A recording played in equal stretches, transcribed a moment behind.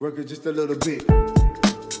Work it just a little bit.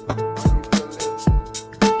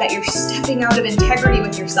 That you're stepping out of integrity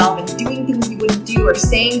with yourself and doing things you wouldn't do, or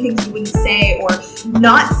saying things you wouldn't say, or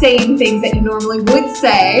not saying things that you normally would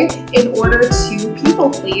say in order to people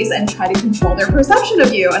please and try to control their perception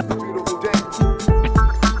of you.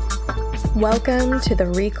 Welcome to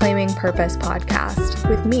the Reclaiming Purpose podcast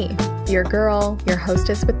with me, your girl, your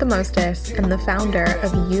hostess with the mostest, and the founder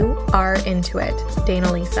of You Are Into It,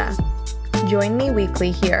 Dana Lisa. Join me weekly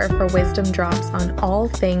here for wisdom drops on all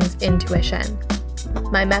things intuition.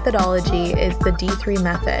 My methodology is the D3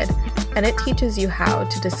 method, and it teaches you how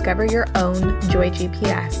to discover your own Joy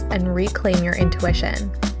GPS and reclaim your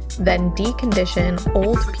intuition, then decondition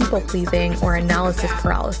old people-pleasing or analysis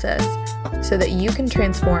paralysis so that you can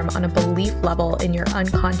transform on a belief level in your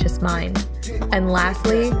unconscious mind. And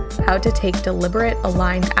lastly, how to take deliberate,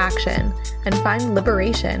 aligned action and find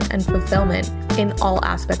liberation and fulfillment in all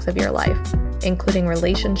aspects of your life, including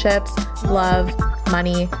relationships, love,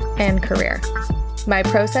 money, and career. My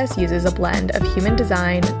process uses a blend of human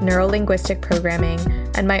design, neuro-linguistic programming,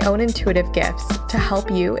 and my own intuitive gifts to help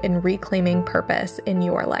you in reclaiming purpose in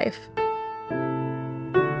your life.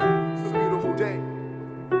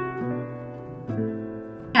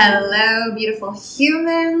 Hello, beautiful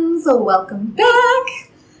humans. Welcome back.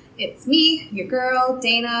 It's me, your girl,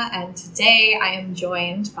 Dana, and today I am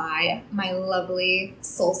joined by my lovely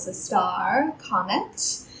soul sister,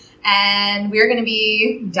 Comet. And we're going to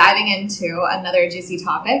be diving into another juicy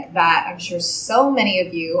topic that I'm sure so many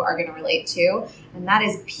of you are going to relate to, and that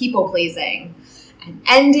is people-pleasing. And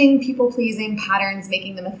ending people-pleasing patterns,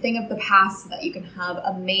 making them a thing of the past so that you can have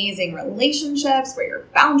amazing relationships where your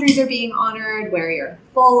boundaries are being honored, where your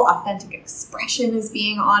full, authentic expression is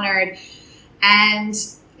being honored. And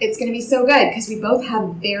it's going to be so good because we both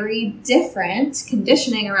have very different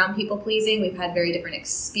conditioning around people-pleasing. We've had very different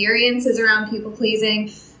experiences around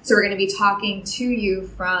people-pleasing. So we're going to be talking to you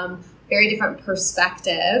from very different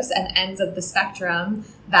perspectives and ends of the spectrum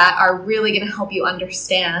that are really going to help you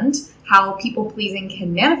understand how people-pleasing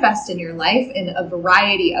can manifest in your life in a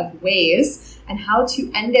variety of ways and how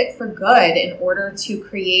to end it for good in order to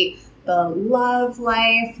create the love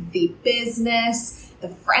life, the business, the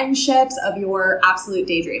friendships of your absolute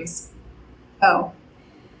daydreams. So,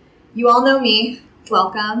 you all know me.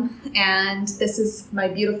 Welcome. And this is my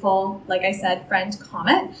beautiful, like I said, friend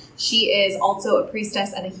Comet. She is also a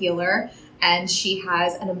priestess and a healer, and she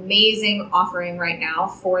has an amazing offering right now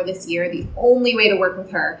for this year. The only way to work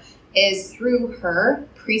with her is through her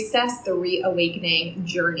Priestess the Reawakening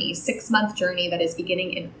journey, 6-month journey that is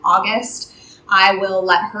beginning in August. I will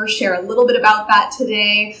let her share a little bit about that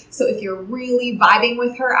today. So if you're really vibing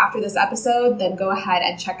with her after this episode, then go ahead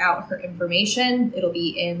and check out her information. It'll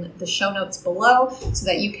be in the show notes below so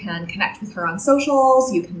that you can connect with her on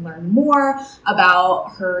socials. You can learn more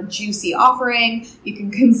about her juicy offering. You can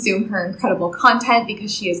consume her incredible content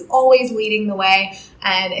because she is always leading the way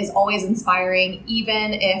and is always inspiring,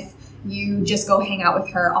 even if you just go hang out with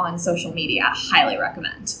her on social media. Highly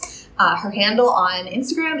recommend. Her handle on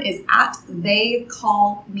Instagram is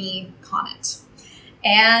 @TheyCallMeComet.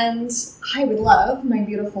 And I would love, my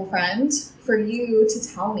beautiful friend, for you to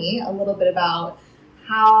tell me a little bit about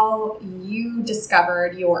how you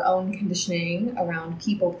discovered your own conditioning around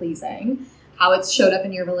people-pleasing, how it's showed up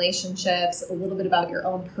in your relationships, a little bit about your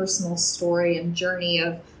own personal story and journey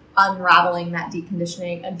of unraveling that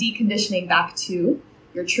deconditioning back to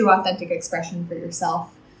your true authentic expression for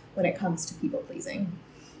yourself when it comes to people-pleasing.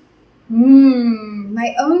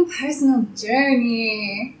 My own personal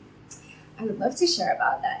journey. I would love to share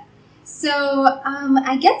about that. So,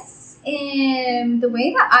 I guess in the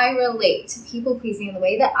way that I relate to people pleasing, the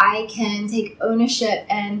way that I can take ownership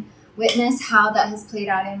and witness how that has played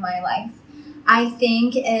out in my life, I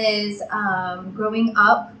think is growing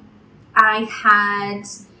up, I had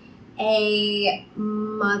a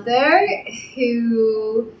mother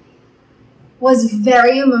who was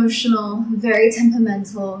very emotional, very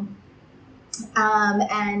temperamental,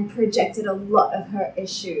 and projected a lot of her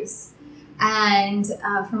issues. And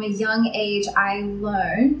from a young age, I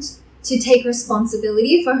learned to take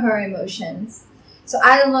responsibility for her emotions. So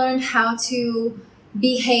I learned how to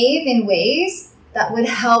behave in ways that would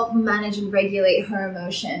help manage and regulate her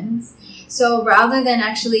emotions. So rather than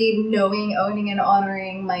actually knowing, owning, and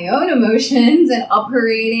honoring my own emotions and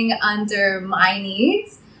operating under my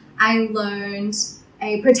needs, I learned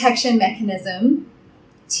a protection mechanism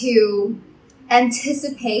to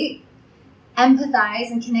anticipate, empathize,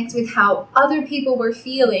 and connect with how other people were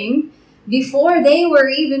feeling before they were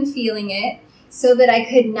even feeling it so that I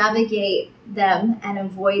could navigate them and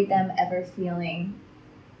avoid them ever feeling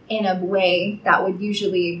in a way that would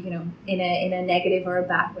usually, in a negative or a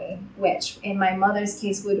bad way, which in my mother's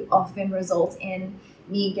case would often result in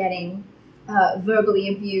me getting verbally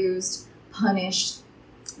abused, punished,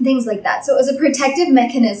 things like that. So it was a protective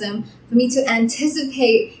mechanism for me to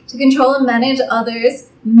anticipate, to control and manage others'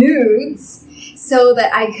 moods so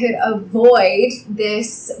that I could avoid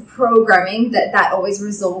this programming that always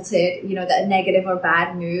resulted, that negative or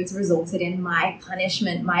bad moods resulted in my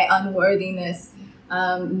punishment, my unworthiness,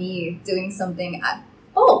 me doing something at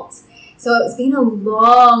fault. So it's been a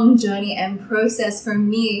long journey and process for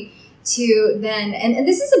me to then, and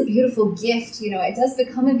this is a beautiful gift, it does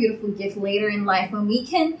become a beautiful gift later in life when we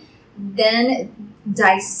can then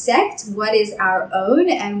dissect what is our own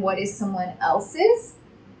and what is someone else's.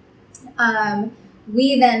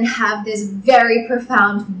 We then have this very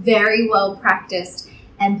profound, very well practiced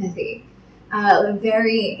empathy, a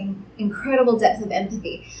very incredible depth of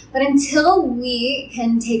empathy. But until we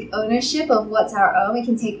can take ownership of what's our own, we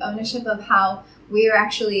can take ownership of how we are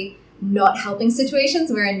actually not helping situations,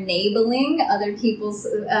 we're enabling other people's,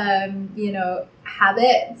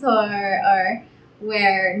 habits, or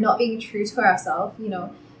we're not being true to ourselves,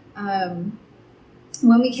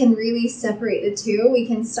 when we can really separate the two, we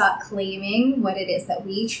can start claiming what it is that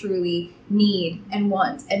we truly need and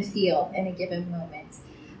want and feel in a given moment.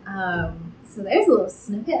 So there's a little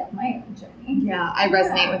snippet of my own journey. Yeah, I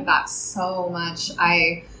resonate with that so much.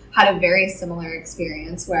 I had a very similar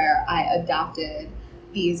experience where I adopted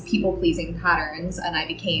these people-pleasing patterns, and I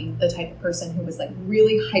became the type of person who was like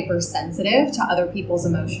really hypersensitive to other people's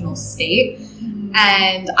emotional state. Mm-hmm.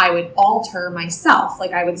 And I would alter myself.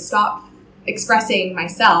 Like I would stop expressing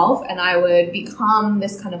myself and I would become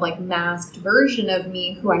this kind of like masked version of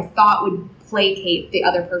me who I thought would placate the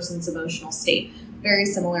other person's emotional state. Very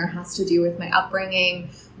similar, has to do with my upbringing,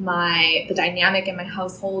 the dynamic in my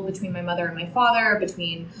household between my mother and my father,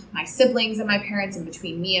 between my siblings and my parents, and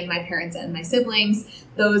between me and my parents and my siblings.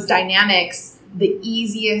 Those dynamics, the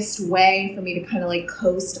easiest way for me to kind of like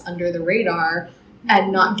coast under the radar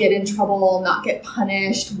and not get in trouble, not get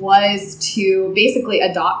punished, was to basically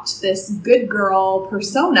adopt this good girl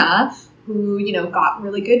persona who, got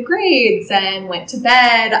really good grades and went to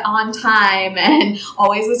bed on time and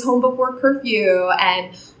always was home before curfew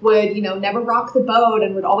and would, never rock the boat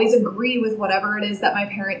and would always agree with whatever it is that my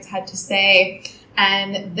parents had to say.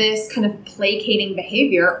 And this kind of placating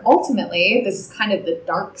behavior, ultimately, this is kind of the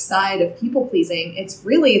dark side of people pleasing. It's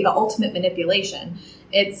really the ultimate manipulation.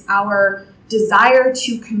 It's our desire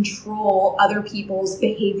to control other people's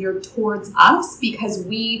behavior towards us because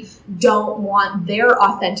we don't want their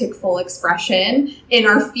authentic full expression in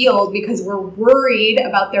our field because we're worried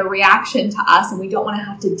about their reaction to us and we don't want to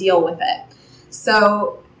have to deal with it.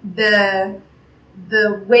 So the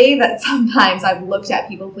way that sometimes I've looked at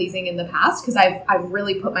people pleasing in the past, because I've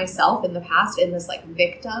really put myself in the past in this like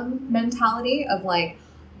victim mentality of like,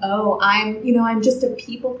 oh, I'm just a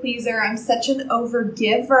people pleaser. I'm such an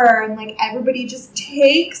overgiver and like everybody just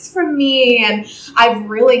takes from me. And I've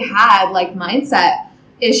really had like mindset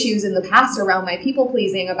issues in the past around my people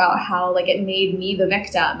pleasing about how like it made me the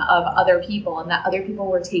victim of other people and that other people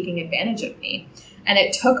were taking advantage of me. And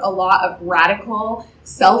it took a lot of radical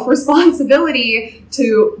self-responsibility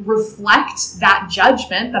to reflect that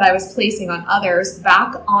judgment that I was placing on others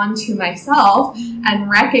back onto myself and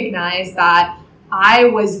recognize that I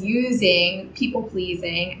was using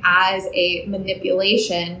people-pleasing as a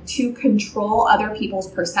manipulation to control other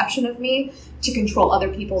people's perception of me, to control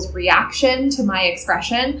other people's reaction to my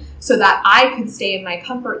expression so that I could stay in my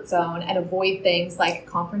comfort zone and avoid things like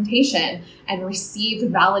confrontation and receive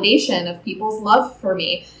validation of people's love for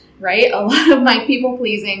me, right? A lot of my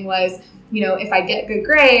people-pleasing was, if I get good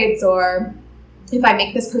grades or if I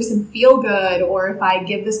make this person feel good, or if I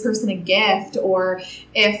give this person a gift, or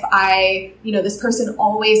if this person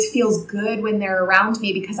always feels good when they're around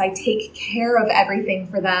me because I take care of everything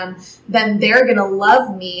for them, then they're going to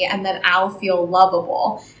love me and then I'll feel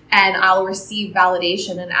lovable and I'll receive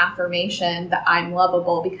validation and affirmation that I'm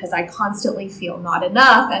lovable because I constantly feel not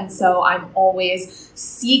enough. And so I'm always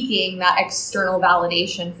seeking that external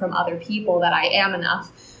validation from other people that I am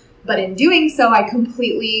enough. But in doing so, I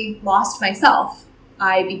completely lost myself.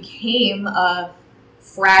 I became a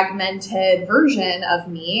fragmented version of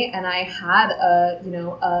me, and I had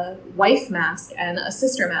a wife mask and a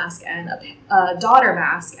sister mask and a daughter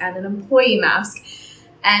mask and an employee mask.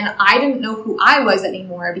 And I didn't know who I was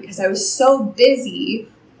anymore because I was so busy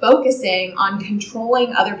focusing on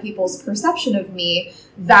controlling other people's perception of me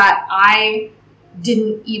that I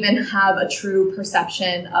didn't even have a true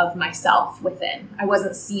perception of myself within. I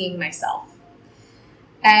wasn't seeing myself.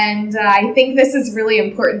 And I think this is really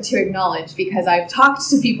important to acknowledge because I've talked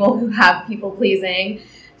to people who have people-pleasing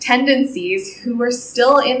tendencies who are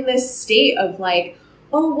still in this state of like,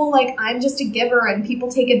 oh, well, like, I'm just a giver and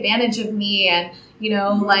people take advantage of me and, you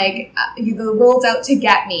know, like, the world's out to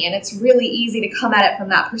get me. And it's really easy to come at it from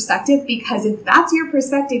that perspective because if that's your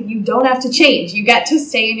perspective, you don't have to change. You get to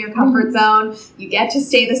stay in your comfort zone. You get to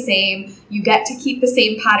stay the same. You get to keep the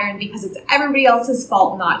same pattern because it's everybody else's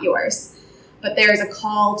fault, not yours. But there's a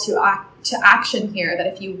call to action here that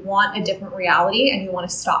if you want a different reality and you want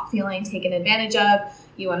to stop feeling taken advantage of,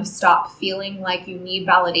 you want to stop feeling like you need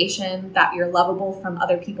validation, that you're lovable from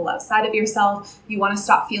other people outside of yourself. You want to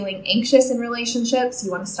stop feeling anxious in relationships.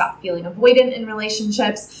 You want to stop feeling avoidant in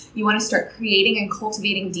relationships. You want to start creating and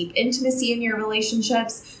cultivating deep intimacy in your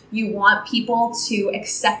relationships. You want people to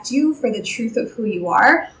accept you for the truth of who you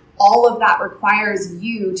are. All of that requires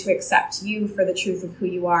you to accept you for the truth of who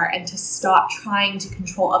you are and to stop trying to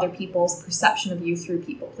control other people's perception of you through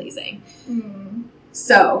people pleasing.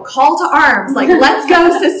 So, call to arms, like, let's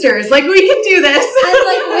go, sisters, like, we can do this. And,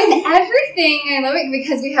 like, with everything, I love it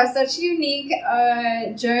because we have such unique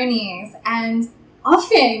journeys, and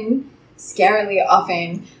often, scarily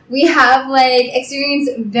often, we have, like,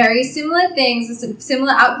 experienced very similar things,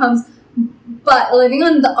 similar outcomes, but living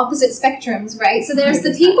on the opposite spectrums, right? So there's 100%.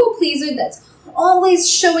 The people pleaser that's always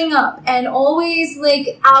showing up and always,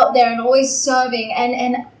 like, out there and always serving,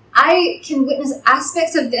 and I can witness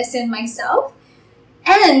aspects of this in myself.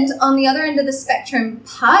 And on the other end of the spectrum,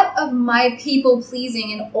 part of my people pleasing,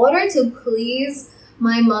 in order to please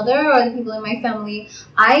my mother or the people in my family,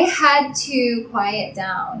 I had to quiet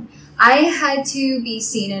down. I had to be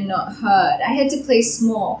seen and not heard. I had to play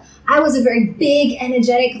small. I was a very big,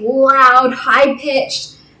 energetic, loud,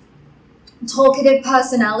 high-pitched, talkative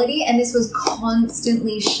personality, and this was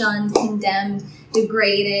constantly shunned, condemned,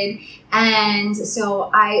 degraded. And so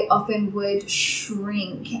I often would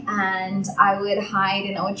shrink and I would hide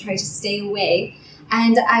and I would try to stay away.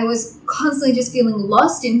 And I was constantly just feeling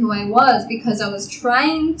lost in who I was because I was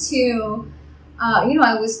trying to,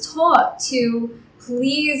 I was taught to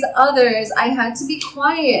please others. I had to be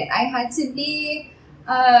quiet. I had to be,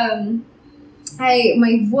 my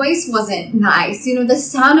voice wasn't nice. You know, the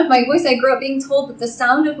sound of my voice, I grew up being told that the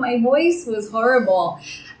sound of my voice was horrible.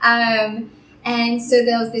 And so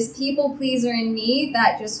there was this people pleaser in me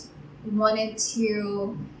that just wanted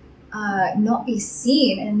to not be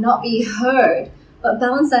seen and not be heard, but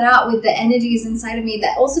balance that out with the energies inside of me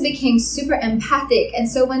that also became super empathic. And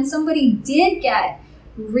so when somebody did get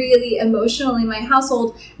really emotional in my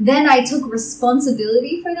household, then I took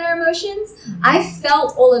responsibility for their emotions. Mm-hmm. I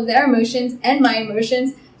felt all of their emotions and my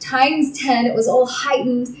emotions times 10. It was all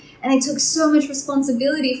heightened. And I took so much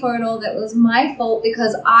responsibility for it all that was my fault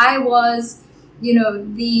because I was,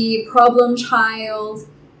 the problem child.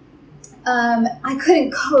 I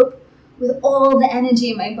couldn't cope with all the energy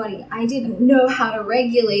in my body. I didn't know how to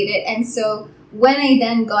regulate it. And so when I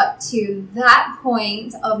then got to that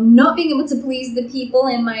point of not being able to please the people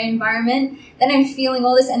in my environment, then I'm feeling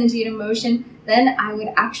all this energy and emotion, then I would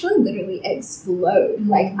actually literally explode.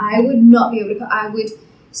 Like I would not be able to, I would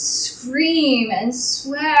scream and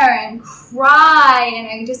swear and cry, and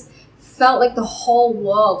I just felt like the whole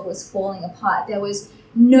world was falling apart. There was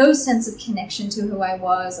no sense of connection to who I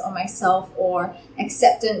was or myself or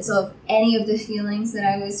acceptance of any of the feelings that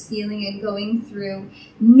I was feeling and going through.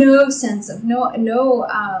 No sense of, no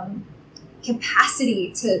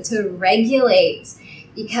capacity to regulate,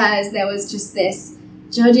 because there was just this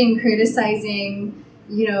judging, criticizing,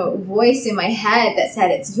 voice in my head that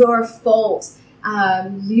said, it's your fault.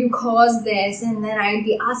 You caused this. And then I'd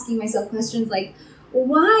be asking myself questions like,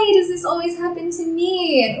 why does this always happen to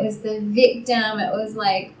me? And it was the victim. It was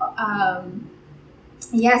like,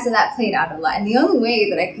 so that played out a lot. And the only way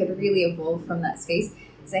that I could really evolve from that space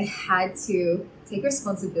is I had to take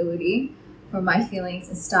responsibility for my feelings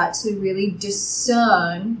and start to really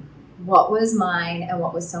discern what was mine and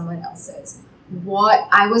what was someone else's, what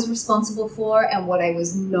I was responsible for and what I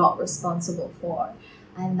was not responsible for.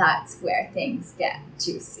 And that's where things get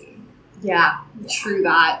juicy. Yeah, true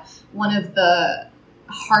that. One of the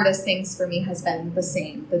hardest things for me has been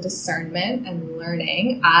the discernment and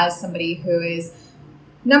learning as somebody who is,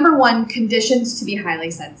 number one, conditioned to be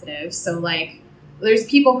highly sensitive. So like, there's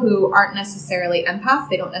people who aren't necessarily empaths.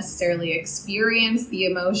 They don't necessarily experience the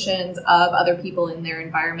emotions of other people in their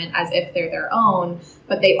environment as if they're their own,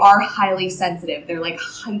 but they are highly sensitive. They're like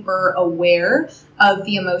hyper aware of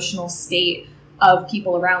the emotional state of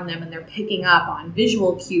people around them, and they're picking up on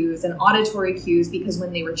visual cues and auditory cues because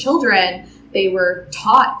when they were children, they were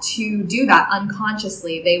taught to do that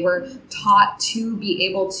unconsciously. They were taught to be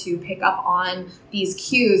able to pick up on these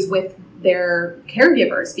cues with their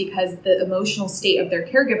caregivers because the emotional state of their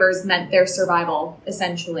caregivers meant their survival,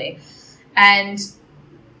 essentially. And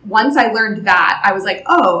once I learned that, I was like,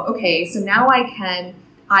 oh, okay, so now I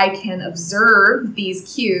can observe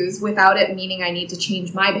these cues without it meaning I need to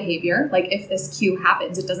change my behavior. Like if this cue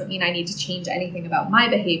happens, it doesn't mean I need to change anything about my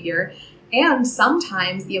behavior. And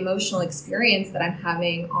sometimes the emotional experience that I'm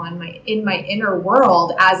having in my inner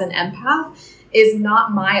world as an empath is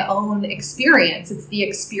not my own experience. It's the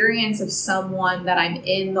experience of someone that I'm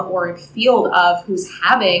in the auric field of who's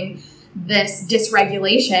having this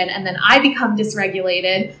dysregulation, and then I become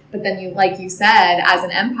dysregulated. But then like you said, as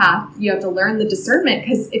an empath, you have to learn the discernment,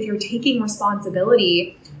 because if you're taking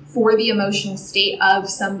responsibility for the emotional state of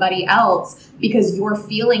somebody else because you're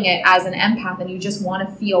feeling it as an empath and you just want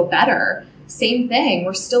to feel better, same thing.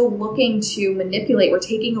 We're still looking to manipulate. We're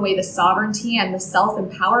taking away the sovereignty and the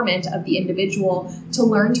self-empowerment of the individual to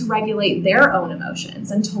learn to regulate their own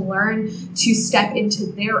emotions and to learn to step into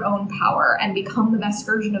their own power and become the best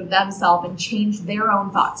version of themselves and change their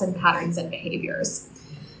own thoughts and patterns and behaviors.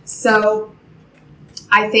 So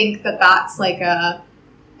I think that that's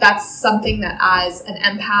something that as an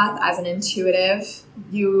empath, as an intuitive,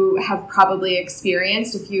 you have probably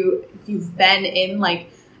experienced if you've been in like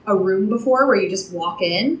a room before where you just walk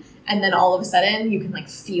in and then all of a sudden you can like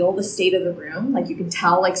feel the state of the room. Like you can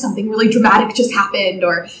tell like something really dramatic just happened,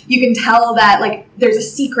 or you can tell that like there's a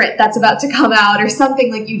secret that's about to come out or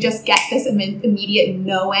something. Like you just get this immediate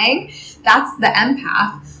knowing. That's the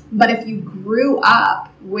empath. But if you grew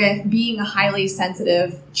up with being a highly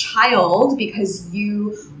sensitive child because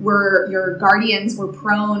your guardians were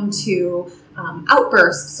prone to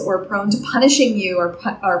outbursts or prone to punishing you or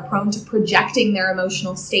prone to projecting their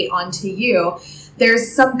emotional state onto you,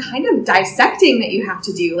 there's some kind of dissecting that you have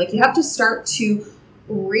to do. Like you have to start to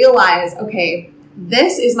realize, okay,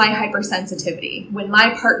 this is my hypersensitivity. When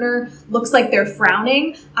my partner looks like they're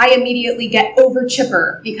frowning, I immediately get over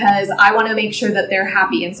chipper because I want to make sure that they're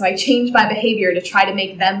happy. And so I change my behavior to try to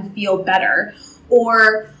make them feel better.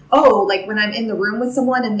 Or, like when I'm in the room with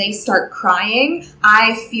someone and they start crying,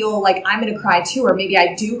 I feel like I'm going to cry too, or maybe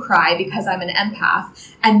I do cry because I'm an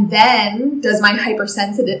empath. And then does my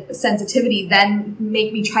hypersensitivity then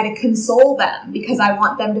make me try to console them because I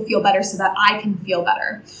want them to feel better so that I can feel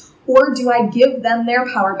better? Or do I give them their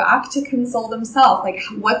power back to console themselves? Like,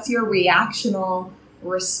 what's your reactional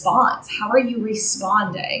response? How are you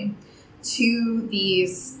responding to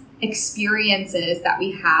these experiences that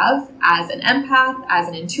we have as an empath, as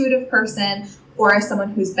an intuitive person, or as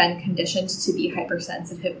someone who's been conditioned to be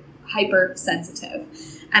hypersensitive?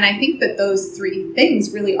 And I think that those three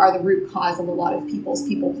things really are the root cause of a lot of people's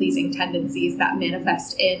people-pleasing tendencies that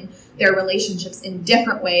manifest in their relationships in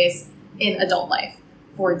different ways in adult life.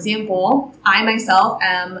 For example, I myself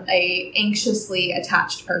am an anxiously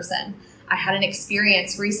attached person. I had an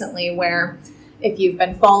experience recently where, if you've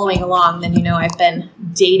been following along, then you know I've been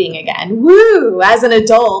dating again. Woo! As an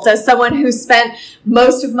adult, as someone who spent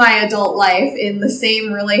most of my adult life in the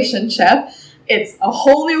same relationship, it's a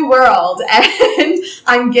whole new world, and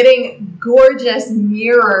I'm getting gorgeous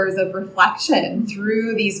mirrors of reflection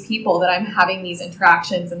through these people that I'm having these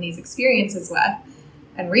interactions and these experiences with.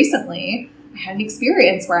 And recently, I had an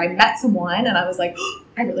experience where I met someone and I was like, oh,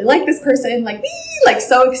 I really like this person, like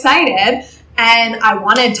so excited. And I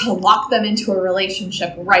wanted to lock them into a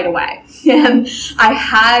relationship right away. And I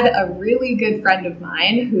had a really good friend of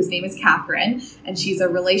mine whose name is Catherine, and she's a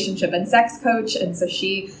relationship and sex coach. And so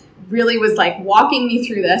she really was like walking me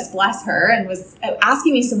through this, bless her, and was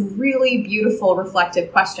asking me some really beautiful,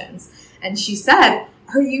 reflective questions. And she said,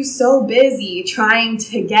 are you so busy trying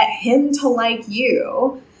to get him to like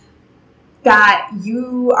you that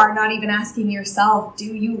you are not even asking yourself, do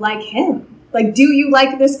you like him? Like, do you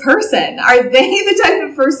like this person? Are they the type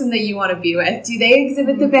of person that you want to be with? Do they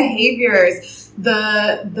exhibit the behaviors,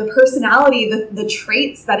 the personality, the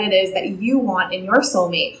traits that it is that you want in your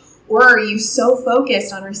soulmate? Or are you so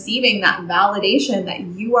focused on receiving that validation that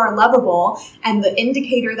you are lovable, and the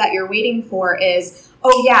indicator that you're waiting for is,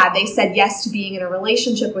 oh yeah, they said yes to being in a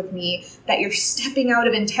relationship with me, that you're stepping out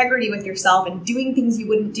of integrity with yourself and doing things you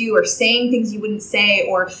wouldn't do, or saying things you wouldn't say,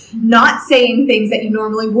 or not saying things that you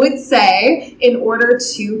normally would say in order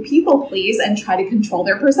to people please and try to control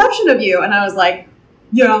their perception of you? And I was like,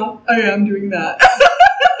 yeah, I am doing that.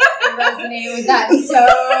 I resonate with that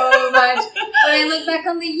so much. When I look back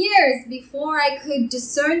on the years before I could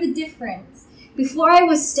discern the difference, before I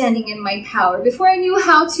was standing in my power, before I knew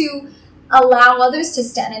how to allow others to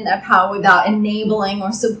stand in their power without enabling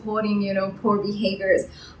or supporting, poor behaviors.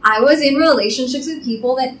 I was in relationships with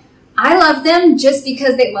people that I loved them just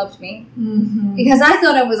because they loved me. Mm-hmm. Because I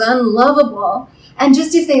thought I was unlovable. And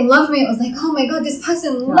just if they loved me, it was like, oh my God, this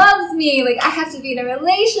person loves me. Like, I have to be in a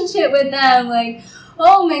relationship with them. Like,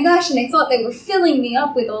 oh my gosh. And I thought they were filling me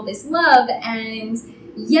up with all this love. And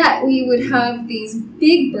yet we would have these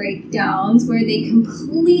big breakdowns where they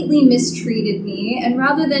completely mistreated me. And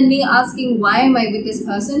rather than me asking, why am I with this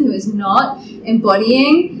person who is not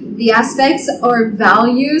embodying the aspects or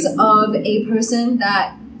values of a person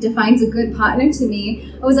that defines a good partner to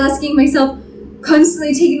me, I was asking myself,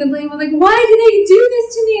 constantly taking the blame of like, why do they do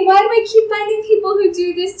this to me? Why do I keep finding people who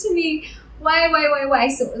do this to me? Why?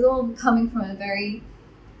 So it was all coming from a very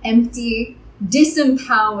empty,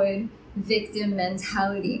 disempowered victim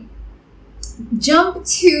mentality. Jump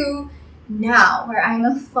to now, where I'm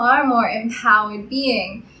a far more empowered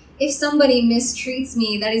being. If somebody mistreats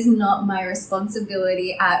me, that is not my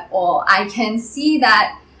responsibility at all. I can see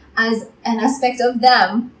that as an aspect of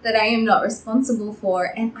them that I am not responsible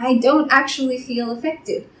for, and I don't actually feel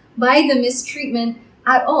affected by the mistreatment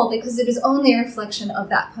at all because it is only a reflection of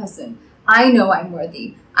that person. I know I'm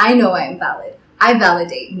worthy. I know I'm valid. I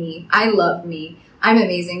validate me. I love me. I'm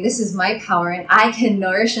amazing. This is my power, and I can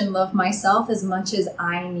nourish and love myself as much as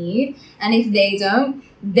I need. And if they don't,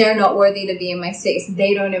 they're not worthy to be in my space.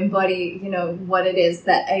 They don't embody, what it is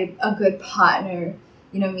that a good partner,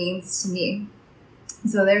 means to me.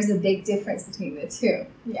 So there's a big difference between the two.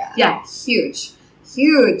 Yeah, huge.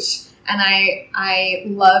 And I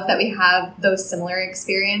love that we have those similar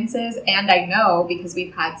experiences. And I know, because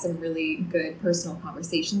we've had some really good personal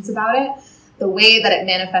conversations about it, the way that it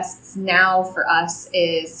manifests now for us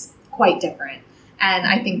is quite different. And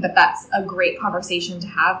I think that that's a great conversation to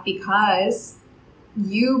have, because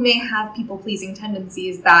you may have people-pleasing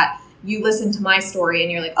tendencies that you listen to my story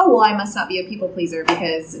and you're like, oh, well, I must not be a people pleaser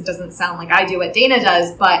because it doesn't sound like I do what Dana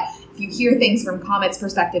does. But if you hear things from Comet's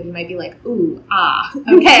perspective, you might be like, ooh,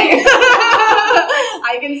 okay.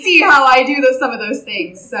 I can see how I do some of those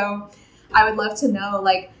things. So I would love to know,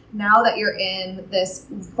 like, now that you're in this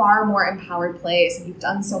far more empowered place and you've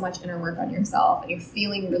done so much inner work on yourself and you're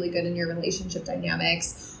feeling really good in your relationship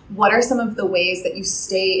dynamics, what are some of the ways that you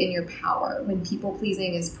stay in your power when people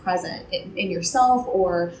pleasing is present in yourself,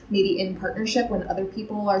 or maybe in partnership when other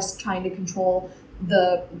people are trying to control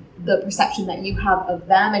the perception that you have of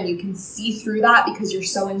them, and you can see through that because you're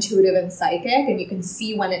so intuitive and psychic and you can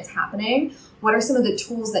see when it's happening? What are some of the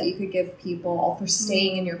tools that you could give people for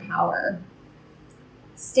staying in your power?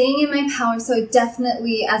 Staying in my power. So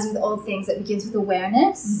definitely, as with all things, it begins with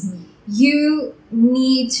awareness. Mm-hmm. You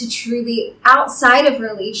need to truly, outside of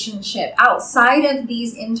relationship, outside of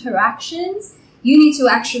these interactions, you need to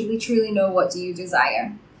actually truly know, what do you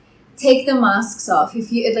desire? Take the masks off.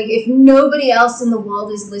 If nobody else in the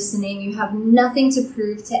world is listening, you have nothing to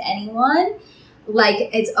prove to anyone. Like,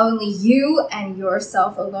 it's only you and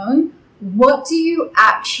yourself alone. What do you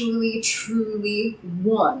actually truly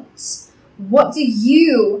want? What do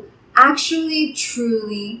you actually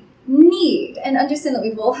truly need? And understand that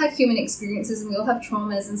we've all had human experiences and we all have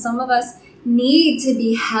traumas, and some of us need to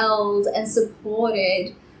be held and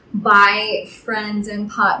supported by friends and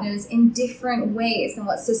partners in different ways than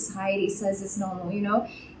what society says is normal.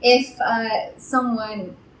 If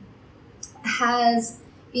someone has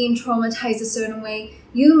been traumatized a certain way,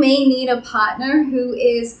 you may need a partner who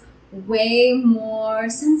is way more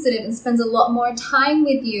sensitive and spends a lot more time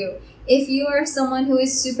with you. If you are someone who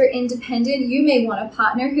is super independent, you may want a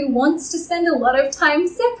partner who wants to spend a lot of time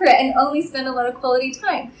separate and only spend a lot of quality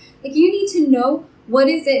time. Like, you need to know, what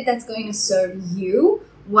is it that's going to serve you?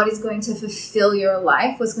 What is going to fulfill your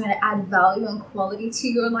life? What's going to add value and quality to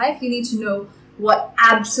your life? You need to know what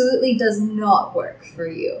absolutely does not work for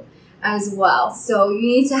you as well. So you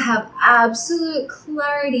need to have absolute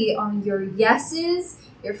clarity on your yeses,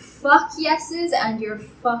 your fuck yeses, and your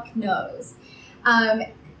fuck nos.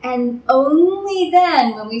 And only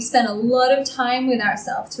then, when we've spent a lot of time with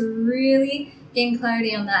ourselves to really gain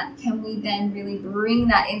clarity on that, can we then really bring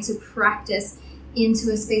that into practice,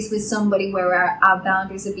 into a space with somebody where our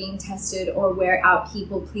boundaries are being tested, or where our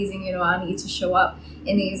people-pleasing, our need to show up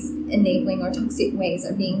in these enabling or toxic ways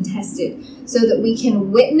are being tested, so that we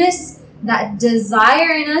can witness that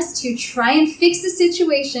desire in us to try and fix the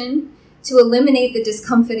situation, to eliminate the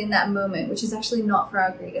discomfort in that moment, which is actually not for our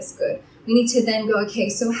greatest good. We need to then go, okay,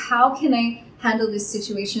 so how can I handle this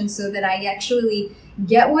situation so that I actually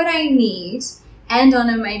get what I need and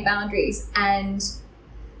honor my boundaries and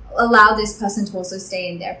allow this person to also stay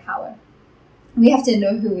in their power? We have to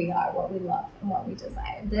know who we are, what we love, and what we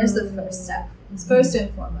desire. There's the first step. It's first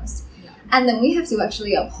and foremost. Yeah. And then we have to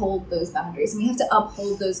actually uphold those boundaries, and we have to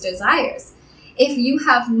uphold those desires. If you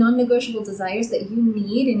have non-negotiable desires that you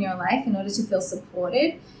need in your life in order to feel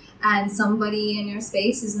supported, and somebody in your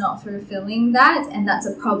space is not fulfilling that, and that's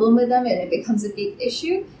a problem with them, and it becomes a big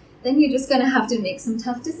issue, then you're just going to have to make some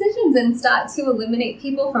tough decisions and start to eliminate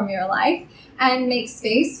people from your life and make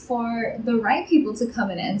space for the right people to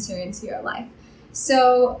come and enter into your life.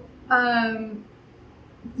 So,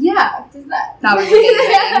 yeah, does that was amazing.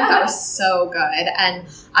 That was so good. And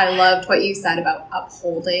I loved what you said about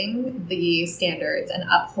upholding the standards and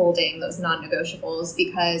upholding those non-negotiables,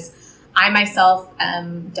 because I myself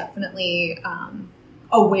am definitely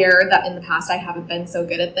aware that in the past I haven't been so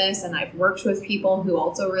good at this, and I've worked with people who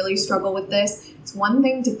also really struggle with this. It's one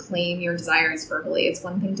thing to claim your desires verbally. It's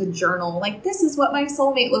one thing to journal, like, this is what my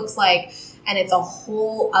soulmate looks like. And it's a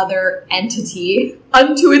whole other entity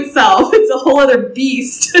unto itself. It's a whole other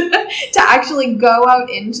beast to actually go out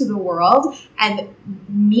into the world and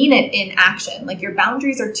mean it in action. Like, your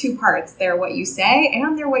boundaries are two parts. They're what you say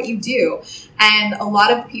and they're what you do. And a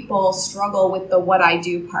lot of people struggle with the what I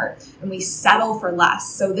do part, and we settle for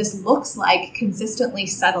less. So this looks like consistently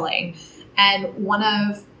settling. And one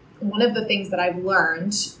of the things that I've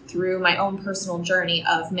learned through my own personal journey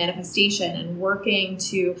of manifestation and working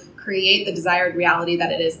to create the desired reality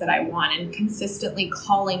that it is that I want, and consistently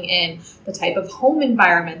calling in the type of home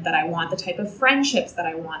environment that I want, the type of friendships that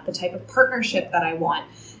I want, the type of partnership that I want,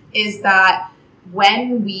 is that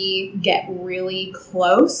when we get really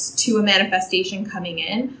close to a manifestation coming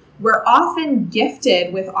in, we're often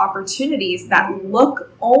gifted with opportunities that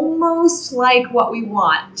look almost like what we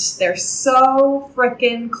want. They're so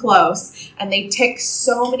freaking close, and they tick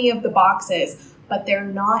so many of the boxes, but they're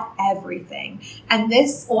not everything. And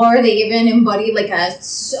this, or they even embody like a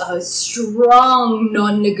strong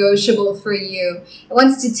non-negotiable for you. It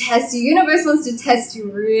wants to test you. Universe wants to test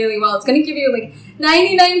you really well. It's going to give you like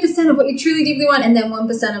 99% of what you truly deeply want, and then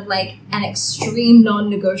 1% of like an extreme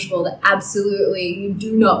non-negotiable that absolutely you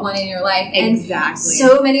do not want in your life. Exactly. And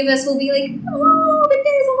so many of us will be like, oh, but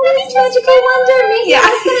there's all this magical wonder. Maybe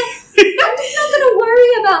I'm just not going to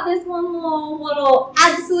worry about this one little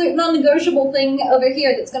absolute non-negotiable thing over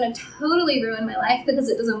here that's going to totally ruin my life because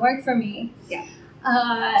it doesn't work for me. Yeah.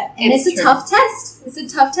 And it's a tough test. It's a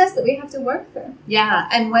tough test that we have to work through. Yeah,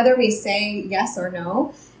 and whether we say yes or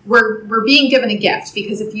no, we're being given a gift,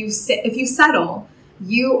 because if you settle,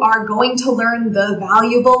 you are going to learn the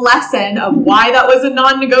valuable lesson of why that was a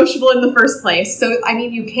non-negotiable in the first place. So, I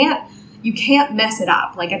mean, you can't mess it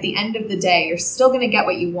up. Like, at the end of the day, you're still going to get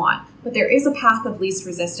what you want. But there is a path of least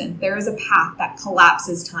resistance. There is a path that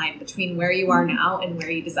collapses time between where you are now and where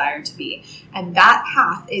you desire to be. And that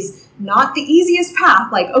path is not the easiest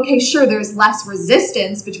path. Like, okay, sure, there's less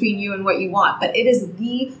resistance between you and what you want, but it is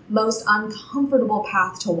the most uncomfortable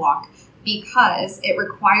path to walk, because it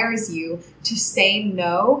requires you to say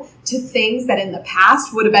no to things that in the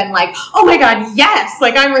past would have been like, oh my God, yes,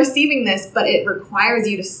 like I'm receiving this. But it requires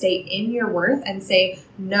you to stay in your worth and say,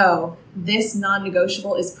 no, this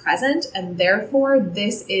non-negotiable is present, and therefore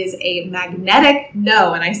this is a magnetic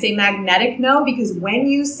no. And I say magnetic no because when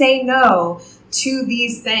you say no to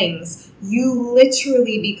these things, you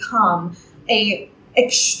literally become a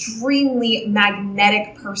extremely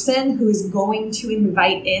magnetic person who is going to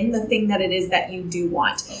invite in the thing that it is that you do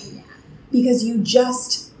want. Oh, yeah. Because you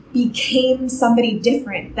just became somebody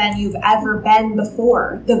different than you've ever been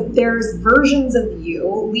before. There's versions of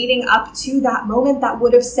you leading up to that moment that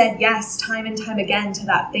would have said yes time and time again to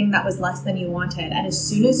that thing that was less than you wanted. And as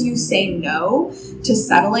soon as you say no to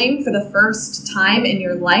settling for the first time in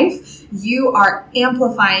your life, you are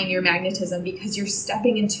amplifying your magnetism, because you're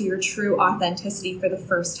stepping into your true authenticity for the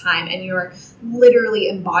first time, and you're literally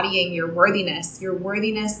embodying your worthiness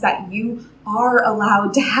that you are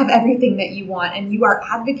allowed to have everything that you want, and you are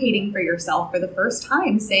advocating for yourself for the first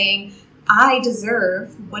time, saying, I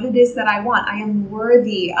deserve what it is that I want. I am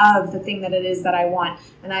worthy of the thing that it is that I want,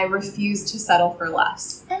 and I refuse to settle for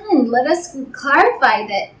less. And let us clarify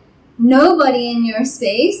that nobody in your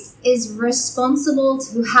space is responsible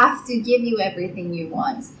to have to give you everything you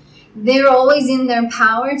want. They're always in their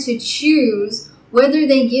power to choose whether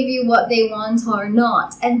they give you what they want or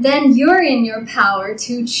not. And then you're in your power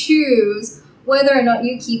to choose whether or not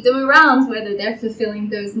you keep them around, whether they're fulfilling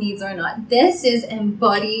those needs or not. This is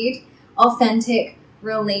embodied, authentic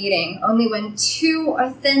relating. Only when two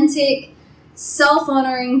authentic,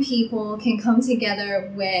 self-honoring people can come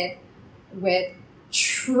together with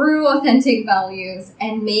true authentic values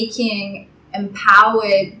and making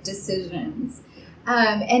empowered decisions.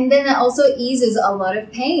 And then that also eases a lot of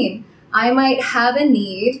pain. I might have a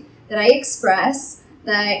need that I express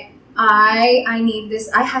that I need this,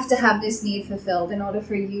 I have to have this need fulfilled in order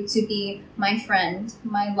for you to be my friend,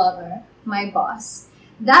 my lover, my boss.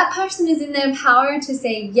 That person is in their power to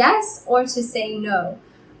say yes or to say no.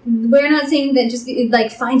 We're not saying that just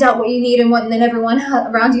find out what you need and what, and then everyone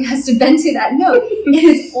around you has to bend to that. No, it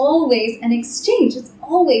is always an exchange. It's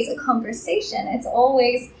always a conversation. It's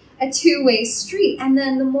always a two-way street. And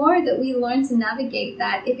then the more that we learn to navigate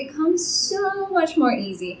that, it becomes so much more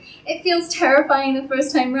easy. It feels terrifying the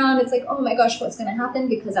first time around. It's like, oh my gosh, what's going to happen?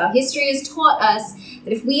 Because our history has taught us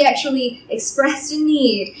that if we actually expressed a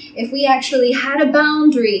need, if we actually had a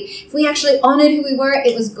boundary, if we actually honored who we were,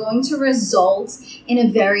 it was going to result in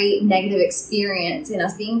a very negative experience, in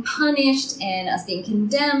us being punished, in us being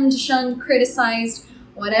condemned, shunned, criticized,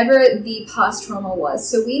 whatever the past trauma was.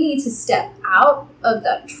 So we need to step out of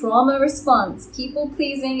that trauma response.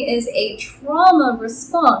 People-pleasing is a trauma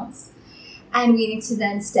response. And we need to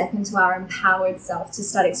then step into our empowered self to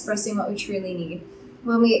start expressing what we truly need.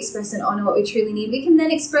 When we express and honor what we truly need, we can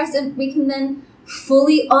then express and we can then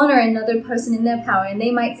fully honor another person in their power. And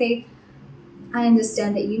they might say, I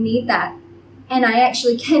understand that you need that, and I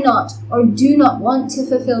actually cannot or do not want to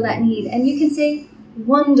fulfill that need. And you can say,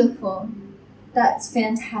 wonderful. That's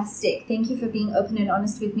fantastic. Thank you for being open and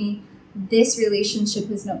honest with me. This relationship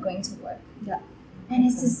is not going to work. Yeah. And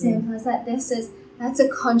it's as simple as that. That's a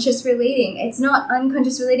conscious relating. It's not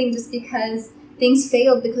unconscious relating just because things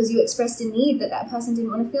failed because you expressed a need that person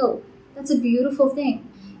didn't want to feel. That's a beautiful thing.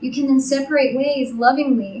 You can then separate ways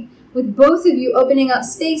lovingly with both of you opening up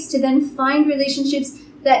space to then find relationships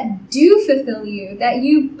that do fulfill you, that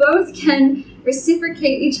you both can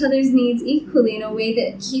reciprocate each other's needs equally in a way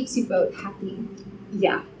that keeps you both happy.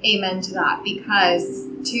 Yeah, amen to that. Because,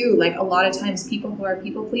 too, like a lot of times people who are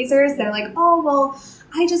people pleasers, they're like, oh, well,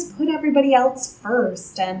 I just put everybody else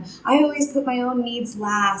first, and I always put my own needs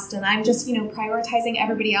last, and I'm just, prioritizing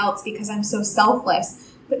everybody else because I'm so selfless.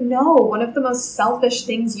 But no, one of the most selfish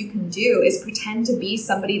things you can do is pretend to be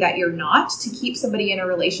somebody that you're not, to keep somebody in a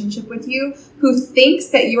relationship with you who thinks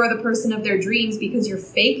that you are the person of their dreams because you're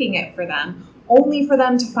faking it for them, only for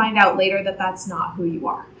them to find out later that that's not who you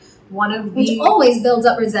are. Which always builds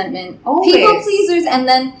up resentment. Always. People pleasers, and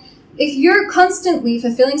then if you're constantly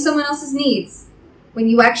fulfilling someone else's needs, when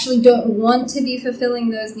you actually don't want to be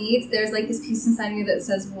fulfilling those needs, there's like this piece inside of you that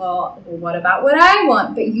says, well, what about what I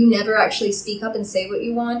want? But you never actually speak up and say what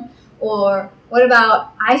you want. Or what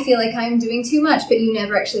about, I feel like I'm doing too much, but you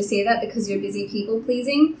never actually say that because you're busy people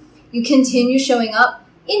pleasing. You continue showing up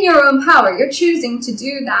in your own power. You're choosing to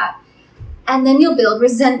do that. And then you'll build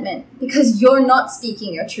resentment because you're not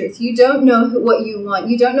speaking your truth. You don't know what you want.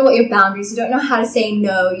 You don't know what your boundaries. You don't know how to say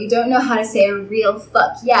no. You don't know how to say a real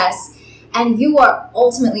fuck yes. And you are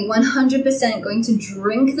ultimately 100% going to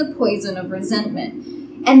drink the poison of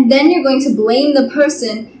resentment. And then you're going to blame the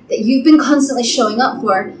person that you've been constantly showing up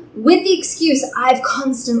for with the excuse, I've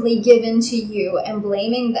constantly given to you, and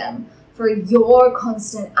blaming them for your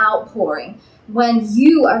constant outpouring when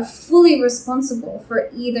you are fully responsible for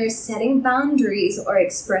either setting boundaries or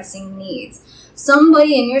expressing needs.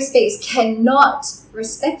 Somebody in your space cannot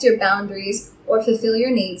respect your boundaries or fulfill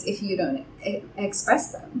your needs if you don't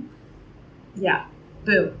express them. Yeah.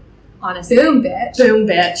 Boom. Honestly. Boom, bitch. Boom,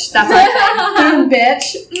 bitch. That's our thing. Boom,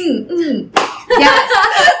 bitch. Yes.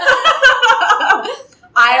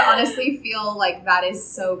 I honestly feel like that is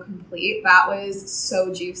so complete. That was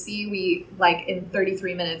so juicy. We, in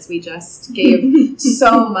 33 minutes, we just gave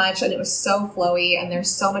so much, and it was so flowy, and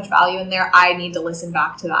there's so much value in there. I need to listen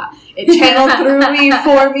back to that. It channeled through me,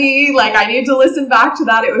 for me. I need to listen back to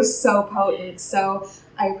that. It was so potent. So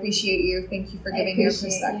I appreciate you. Thank you for giving your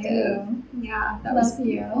perspective. You. Yeah, that love was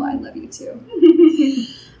beautiful. you. I love you too.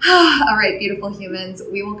 All right, beautiful humans.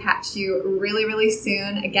 We will catch you really, really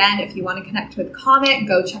soon. Again, if you want to connect with Comet,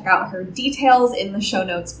 go check out her details in the show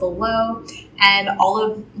notes below. And all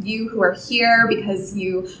of you who are here because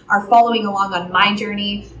you are following along on my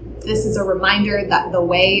journey, this is a reminder that the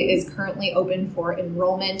way is currently open for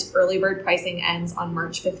enrollment. Early bird pricing ends on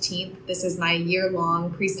March 15th. This is my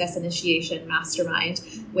year-long Priestess Initiation Mastermind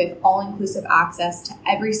with all-inclusive access to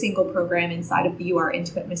every single program inside of the You Are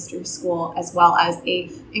Into It Mystery School, as well as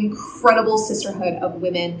a incredible sisterhood of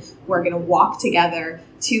women who are going to walk together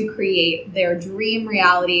to create their dream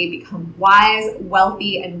reality, become wise,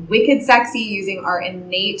 wealthy, and wicked sexy using our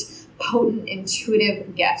innate, potent,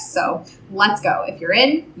 intuitive gifts. So let's go. If you're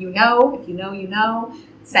in, you know. If you know, you know.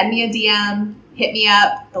 Send me a DM. Hit me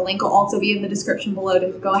up. The link will also be in the description below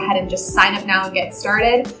to go ahead and just sign up now and get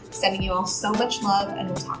started. Sending you all so much love, and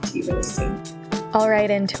we'll talk to you really soon. All right,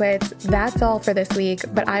 Intuits, that's all for this week,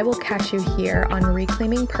 but I will catch you here on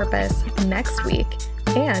Reclaiming Purpose next week.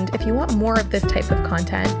 And if you want more of this type of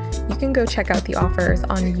content, you can go check out the offers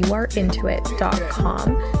on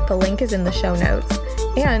youareintoit.com. The link is in the show notes.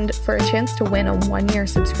 And for a chance to win a 1-year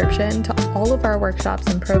subscription to all of our workshops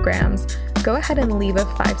and programs, go ahead and leave a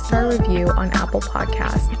 5-star review on Apple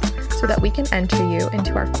Podcasts so that we can enter you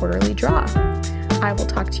into our quarterly draw. I will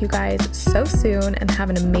talk to you guys so soon, and have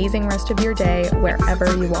an amazing rest of your day wherever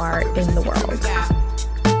you are in the world.